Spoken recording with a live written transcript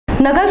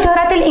नगर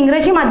शहरातील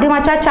इंग्रजी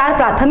माध्यमाच्या 4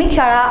 प्राथमिक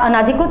शाळा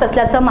अनधिकृत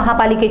असल्याचं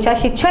महापालिकेच्या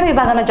शिक्षण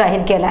विभागानं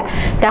जाहीर केलं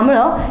आहे। त्यामुळे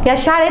या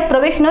शाळेत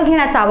प्रवेश न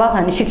घेण्याचं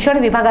आवाहन शिक्षण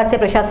विभागाचे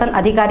प्रशासन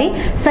अधिकारी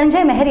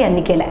संजय मेहर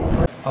यांनी केलं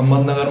आहे।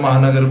 अहमदनगर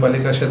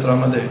महानगरपालिका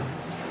क्षेत्रामध्ये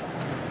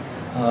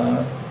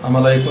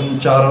आम्हाला एकूण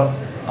 4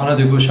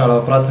 अनधिकृत शाळा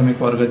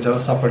प्राथमिक वर्गाच्या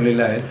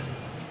सापडलेल्या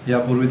आहेत।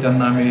 यापूर्वी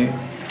त्यांना आम्ही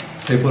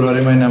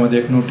फेब्रुवारी महिन्यामध्ये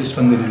एक नोटीस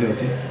पण दिलेली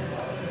होती।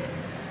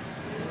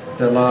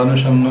 त्याला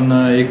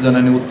अनुषंगाने एक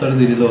जणांनी उत्तर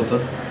दिलेलं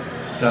होतं।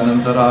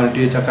 त्यानंतर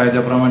RTA च्या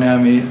कायद्याप्रमाणे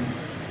आम्ही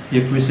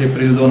 21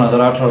 एप्रिल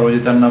 2018 रोजी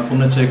त्यांना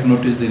पुनश्च एक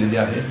नोटीस दिलेली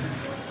आहे।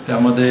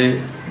 त्यामध्ये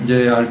जे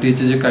RTA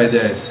चे जे कायदे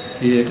आहेत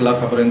की 1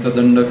 लाखापर्यंत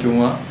दंड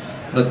किंवा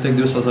प्रत्येक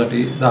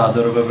दिवसासाठी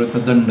 10,000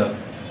 रुपयापर्यंत दंड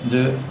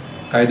जे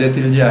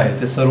कायद्यातील जे आहे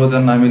ते सर्व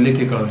त्यांना आम्ही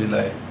लेखी कळवलेलं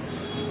आहे।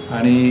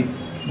 आणि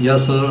या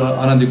सर्व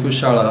अनधिकृत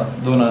शाळा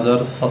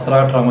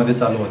 2017-18 मध्ये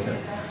चालू होत्या।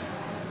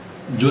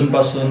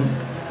 जूनपासून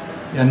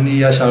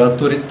यांनी या शाळा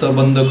त्वरित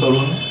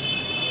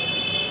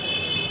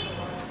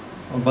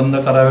बंद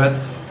कराव्यात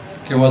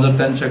किंवा जर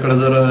त्यांच्याकडे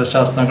जर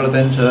शासनाकडे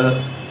त्यांच्या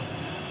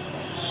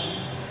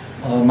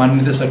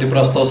मान्यतेसाठी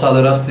प्रस्ताव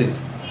सादर असतील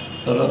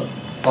तर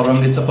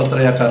परवानगीचं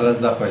पत्र या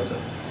कार्यालयात दाखवायचं।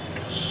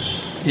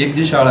 एक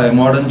जी शाळा आहे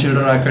मॉडर्न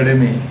चिल्ड्रन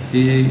अकॅडमी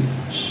ही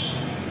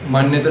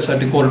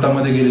मान्यतेसाठी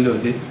कोर्टामध्ये गेलेली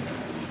होती।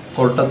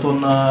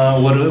 कोर्टातून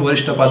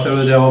वरिष्ठ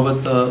पातळीवर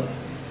याबाबत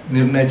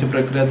निर्णयाची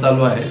प्रक्रिया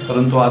चालू आहे,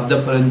 परंतु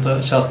अद्यापपर्यंत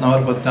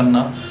शासनामार्फत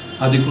त्यांना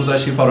अधिकृत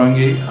अशी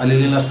परवानगी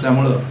आलेली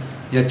नसल्यामुळं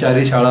या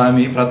 4ही शाळा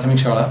आम्ही प्राथमिक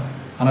शाळा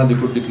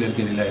अनधिकृत डिक्लेअर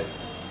केलेल्या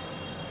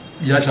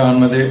आहेत। या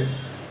शाळांमध्ये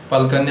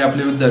पालकांनी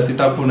आपले विद्यार्थी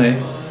टाकू नये।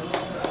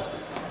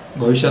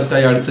 भविष्यात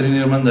काही अडचणी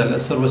निर्माण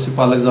झाल्यास सर्वस्वी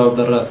पालक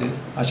जबाबदार राहतील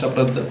अशा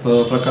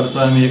प्रकारचं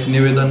आम्ही एक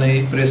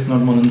निवेदनही प्रेस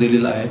नोट म्हणून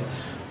दिलेलं आहे।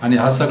 आणि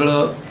हा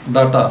सगळं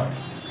डाटा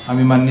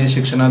आम्ही माननीय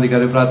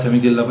शिक्षणाधिकारी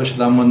प्राथमिक जिल्हा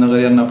परिषद अहमदनगर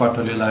यांना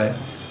पाठवलेला आहे।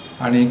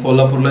 आणि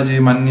कोल्हापूरला जे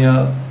माननीय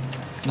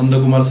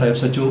नंदकुमार साहेब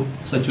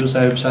सचिव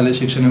साहेब शालेय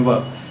शिक्षण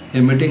विभाग हे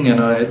मीटिंग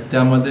घेणार आहेत,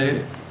 त्यामध्ये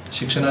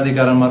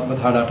शिक्षणाधिकाऱ्यांमार्फत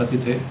हा डाटा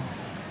तिथे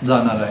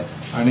जाणार आहे।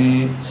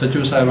 आणि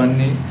सचिव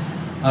साहेबांनी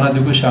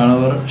अनधिकृत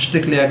शाळांवर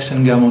स्ट्रिक्टली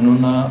ॲक्शन घ्या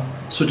म्हणून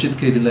सूचित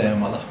केलेलं आहे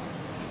आम्हाला।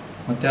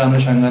 मग त्या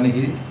अनुषंगाने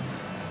ही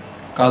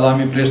काल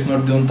आम्ही प्रेस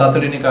नोट देऊन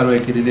तातडीने कारवाई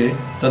केलेली आहे।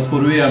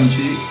 तत्पूर्वी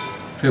आमची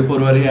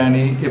फेब्रुवारी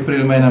आणि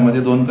एप्रिल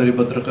महिन्यामध्ये 2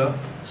 परिपत्रकं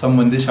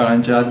संबंधित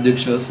शाळांचे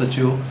अध्यक्ष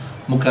सचिव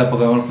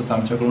मुख्याध्यापकामार्फत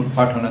आमच्याकडून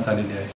पाठवण्यात आलेली आहे।